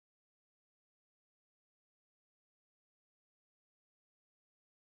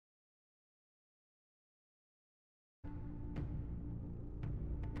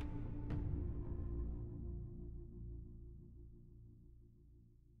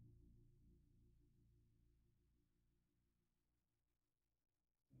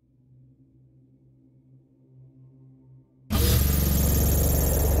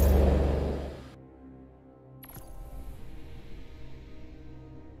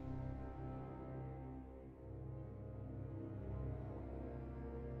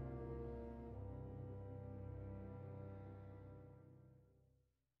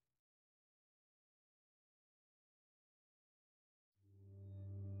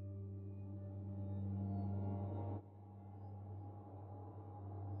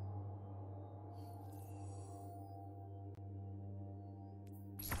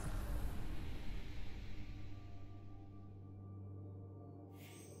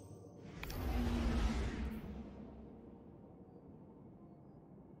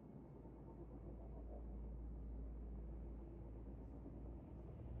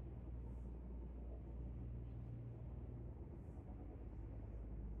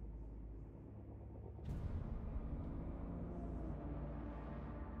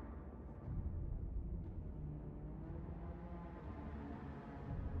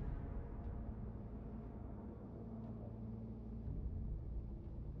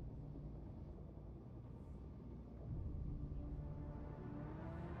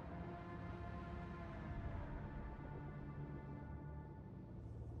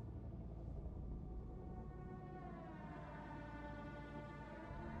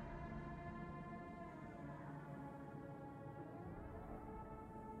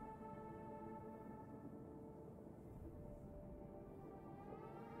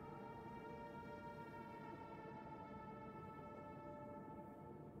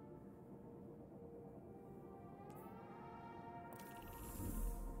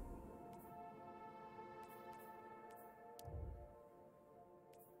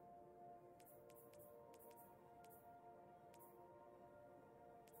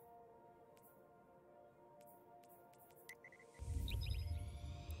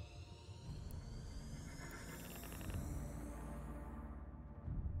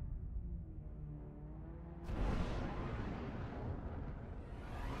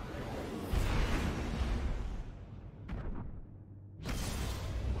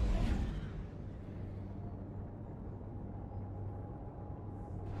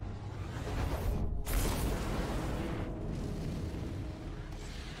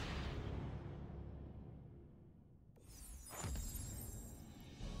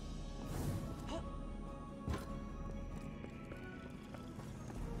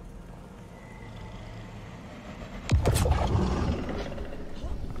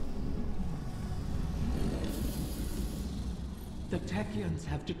Techians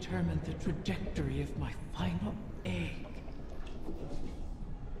have determined the trajectory of my final egg.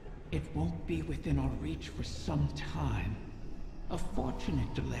 It won't be within our reach for some time. A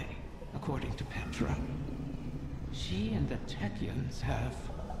fortunate delay, according to Petra. She and the Techians have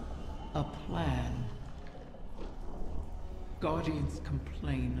a plan. Guardians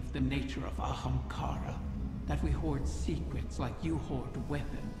complain of the nature of Ahamkara, that we hoard secrets like you hoard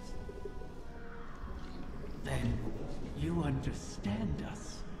weapons. Then, you understand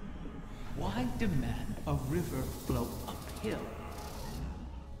us. Why demand a river flow uphill?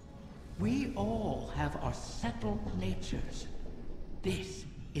 We all have our settled natures. This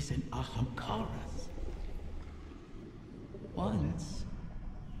isn't Ahamkara's. Once,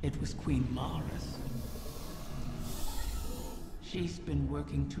 it was Queen Mara's. She's been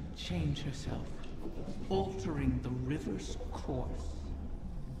working to change herself, altering the river's course.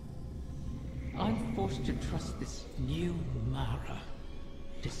 I'm forced to trust this new Mara,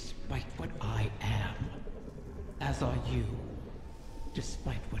 despite what I am. As are you,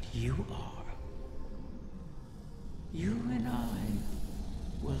 despite what you are. You and I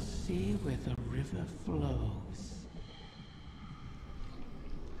will see where the river flows.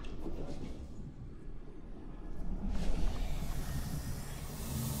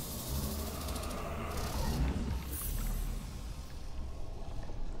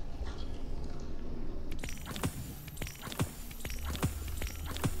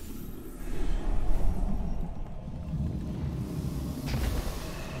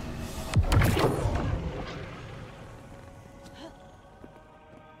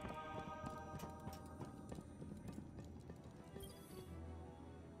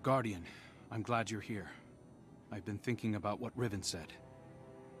 Guardian, I'm glad you're here. I've been thinking about what Riven said.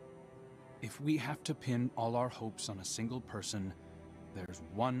 If we have to pin all our hopes on a single person, there's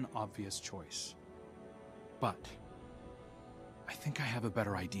one obvious choice. But I think I have a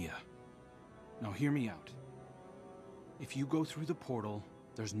better idea. Now hear me out. If you go through the portal,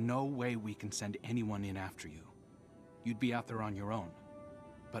 there's no way we can send anyone in after you. You'd be out there on your own.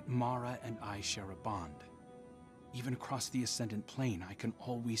 But Mara and I share a bond. Even across the Ascendant Plane, I can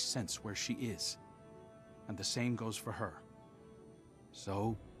always sense where she is. And the same goes for her.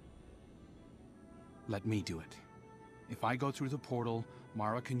 So, let me do it. If I go through the portal,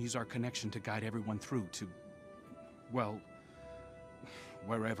 Mara can use our connection to guide everyone through to, well,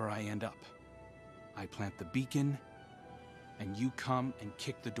 wherever I end up. I plant the beacon, and you come and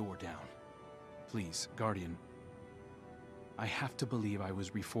kick the door down. Please, Guardian. I have to believe I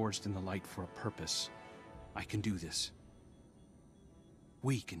was reforged in the light for a purpose. I can do this.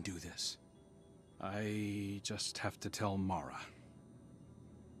 We can do this. I just have to tell Mara.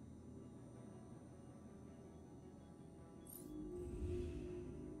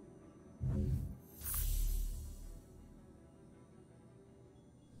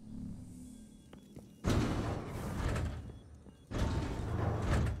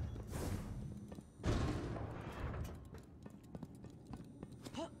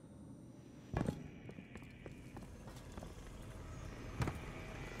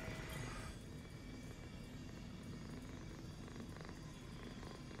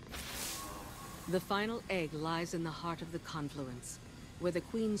 The final egg lies in the heart of the confluence, where the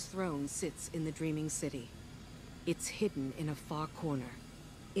Queen's throne sits in the Dreaming City. It's hidden in a far corner,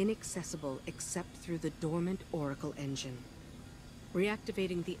 inaccessible except through the dormant Oracle engine.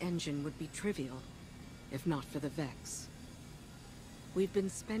 Reactivating the engine would be trivial, if not for the Vex. We've been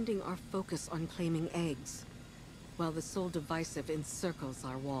spending our focus on claiming eggs, while the Soul Divisive encircles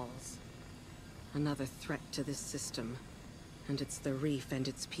our walls. Another threat to this system. And it's the Reef and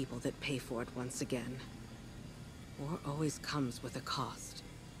its people that pay for it once again. War always comes with a cost.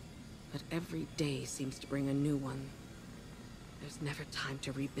 But every day seems to bring a new one. There's never time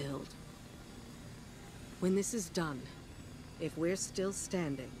to rebuild. When this is done, if we're still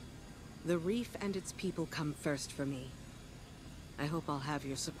standing, the Reef and its people come first for me. I hope I'll have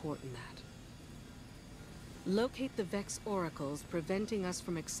your support in that. Locate the Vex oracles preventing us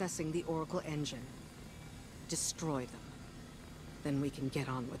from accessing the Oracle engine. Destroy them. Then we can get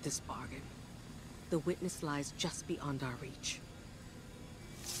on with this bargain. The witness lies just beyond our reach.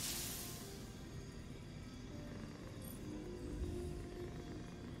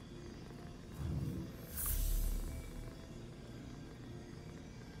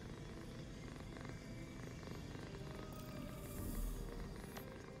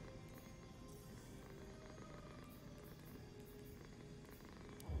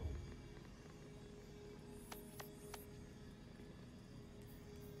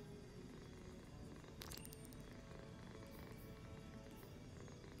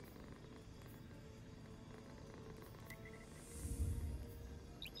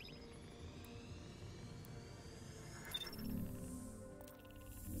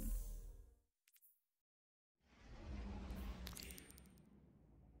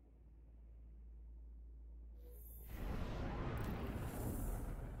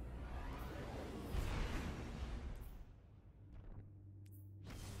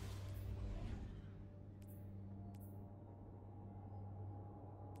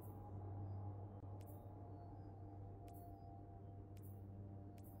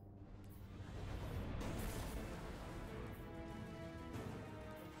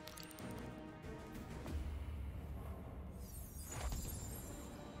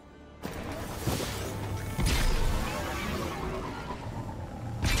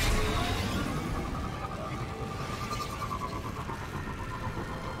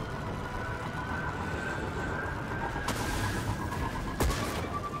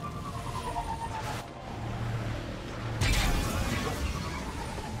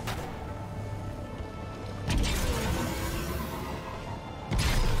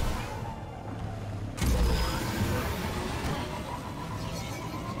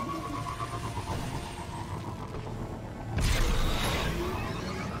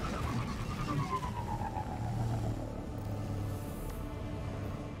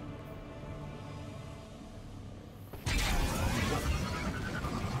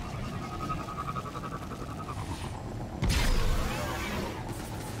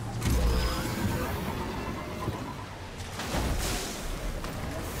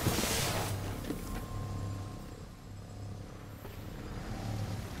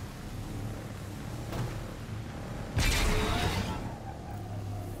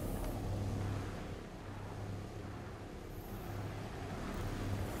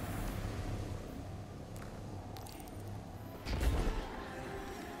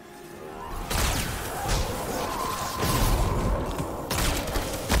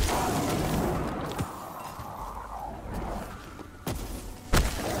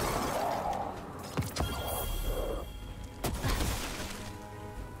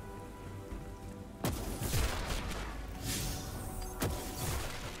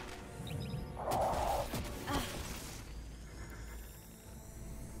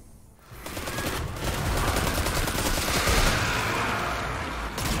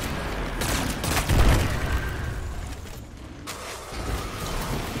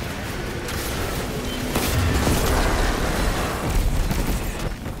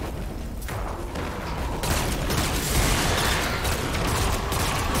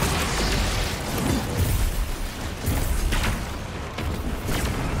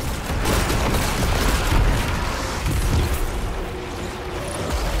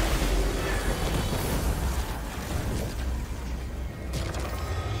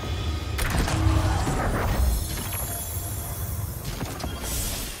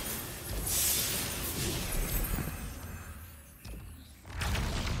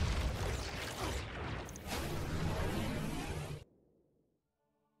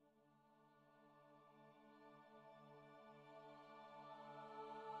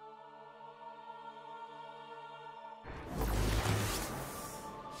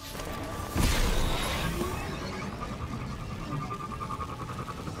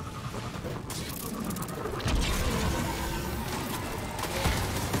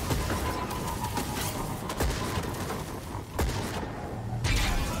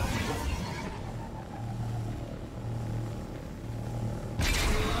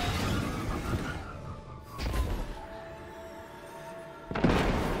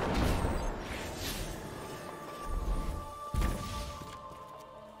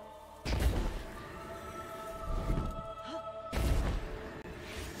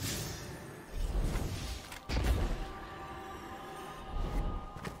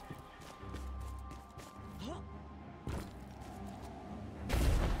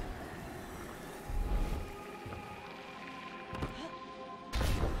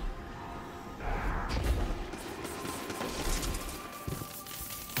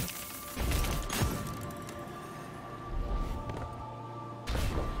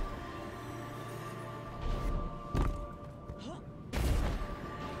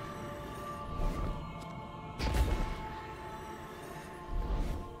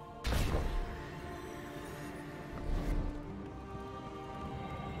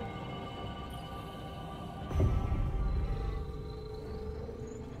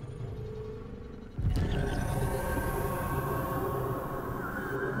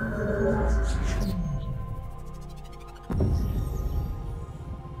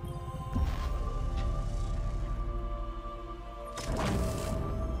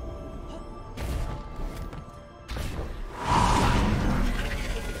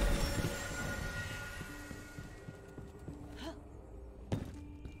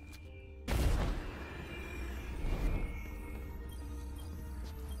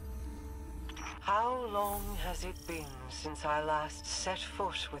 How long has it been since I last set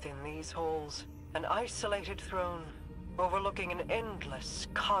foot within these halls? An isolated throne, overlooking an endless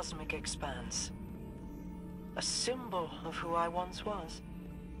cosmic expanse. A symbol of who I once was.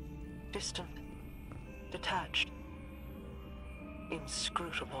 Distant, detached,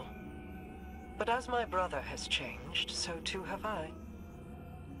 inscrutable. But as my brother has changed, so too have I.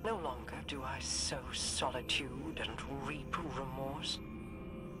 No longer do I sow solitude and reap remorse.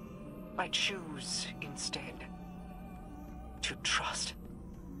 I choose, instead, to trust.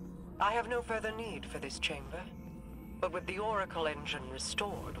 I have no further need for this chamber, but with the Oracle engine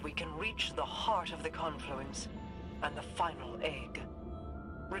restored, we can reach the heart of the confluence and the final egg.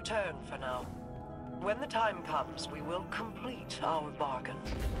 Return for now. When the time comes, we will complete our bargain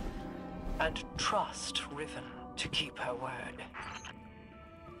and trust Riven to keep her word.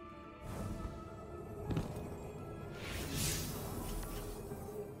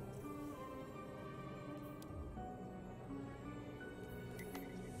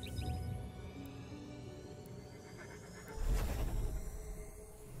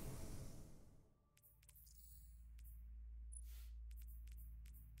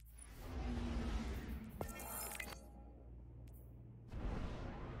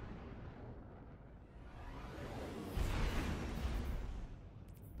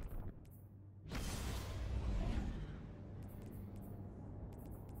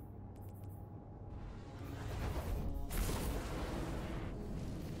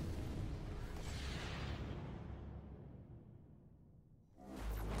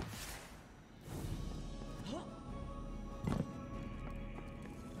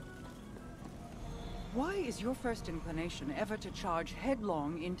 Why is your first inclination ever to charge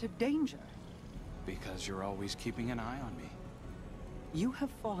headlong into danger? Because you're always keeping an eye on me. You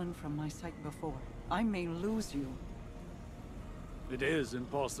have fallen from my sight before. I may lose you. It is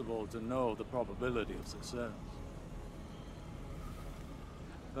impossible to know the probability of success.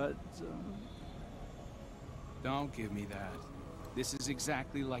 But, Don't give me that. This is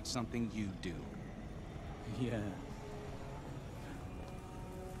exactly like something you do. yeah.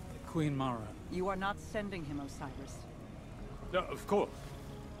 Queen Mara. You are not sending him, Osiris. No, of course.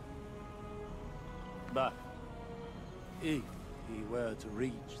 But if he were to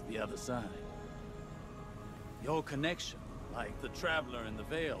reach the other side, your connection, like the traveler in the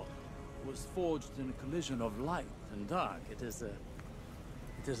Veil, was forged in a collision of light and dark. It is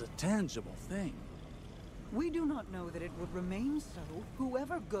a tangible thing. We do not know that it would remain so.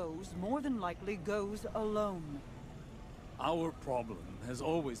 Whoever goes, more than likely goes alone. Our problem has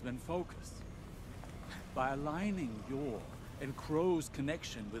always been focused. By aligning your and Crow's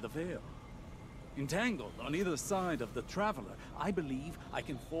connection with the Veil. Entangled on either side of the Traveler, I believe I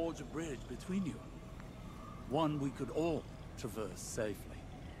can forge a bridge between you. One we could all traverse safely.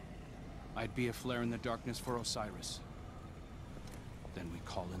 I'd be a flare in the darkness for Osiris. Then we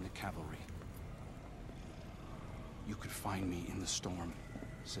call in the cavalry. You could find me in the storm,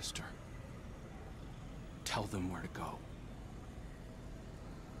 sister. Tell them where to go.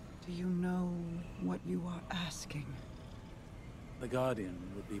 Do you know what you are asking? The Guardian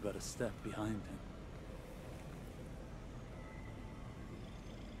would be but a step behind him.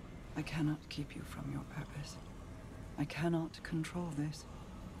 I cannot keep you from your purpose. I cannot control this.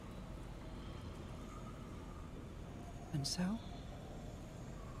 And so,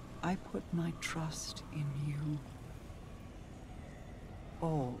 I put my trust in you.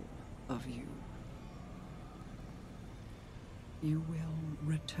 All of you. You will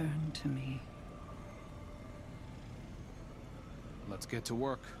return to me. Let's get to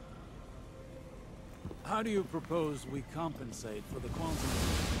work. How do you propose we compensate for the quantum?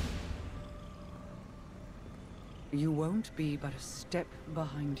 You won't be but a step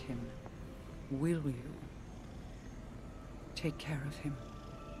behind him, will you? Take care of him.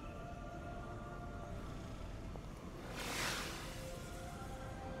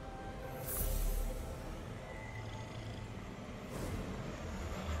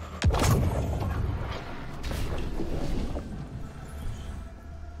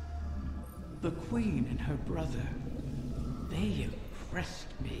 The Queen and her brother, they impressed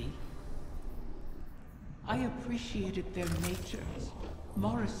me. I appreciated their natures,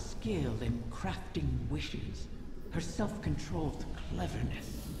 Mara's skill in crafting wishes, her self-controlled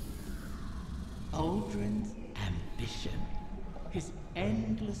cleverness. Uldren's ambition, his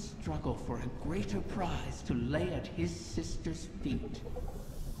endless struggle for a greater prize to lay at his sister's feet.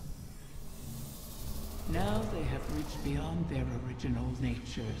 Now they have reached beyond their original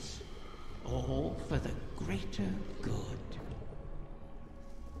natures. All for the greater good.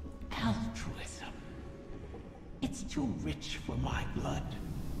 Altruism. It's too rich for my blood.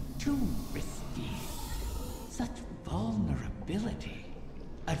 Too risky. responsibility.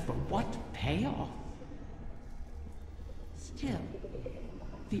 And for what payoff? Still,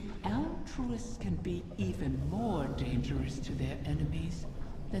 the altruists can be even more dangerous to their enemies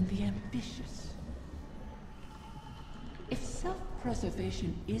than the ambitious. If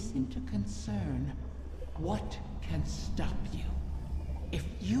self-preservation isn't a concern, what can stop you? If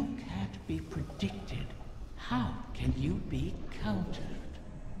you can't be predicted, how can you be countered?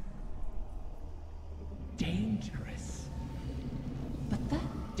 Dangerous. But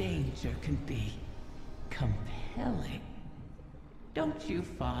that danger can be compelling. Don't you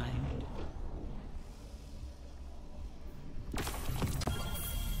find?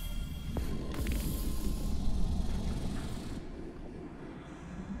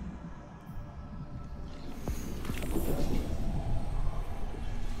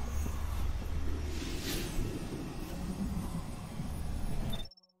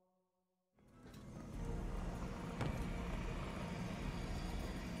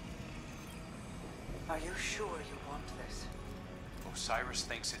 Are you sure you want this? Osiris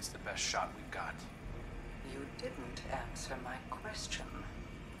thinks it's the best shot we've got. You didn't answer my question.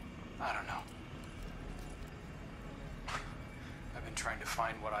 I don't know. I've been trying to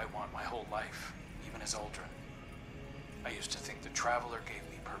find what I want my whole life, even as Uldren. I used to think the Traveler gave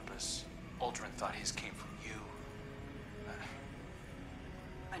me purpose. Uldren thought his came from you.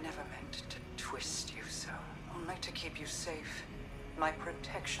 I never meant to twist you so, only to keep you safe. My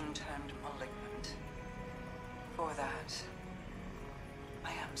protection turned malignant. For that,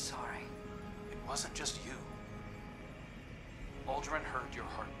 I am sorry. It wasn't just you. Uldren heard your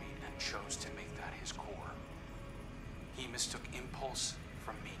heartbeat and chose to make that his core. He mistook impulse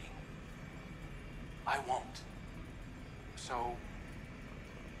from meaning. I won't. So,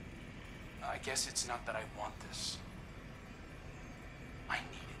 I guess it's not that I want this. I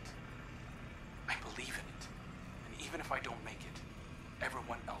need it. I believe in it. And even if I don't make it,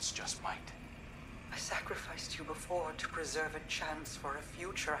 everyone else just might. I sacrificed you before to preserve a chance for a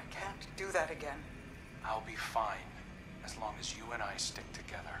future. I can't do that again. I'll be fine, as long as you and I stick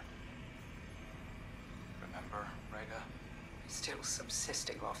together. Remember, Rega? Still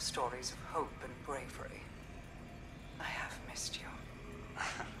subsisting off stories of hope and bravery. I have missed you.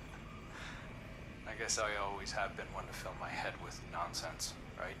 I guess I always have been one to fill my head with nonsense,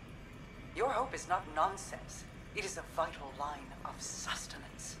 right? Your hope is not nonsense. It is a vital line of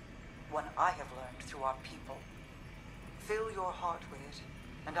sustenance. One I have learned through our people. Fill your heart with it,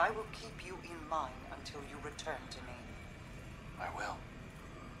 and I will keep you in mind until you return to me. I will.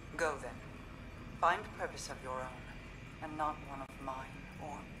 Go then. Find purpose of your own, and not one of mine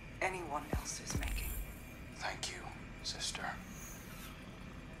or anyone else's making. Thank you, sister.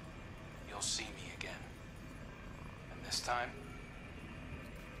 You'll see me again. And this time,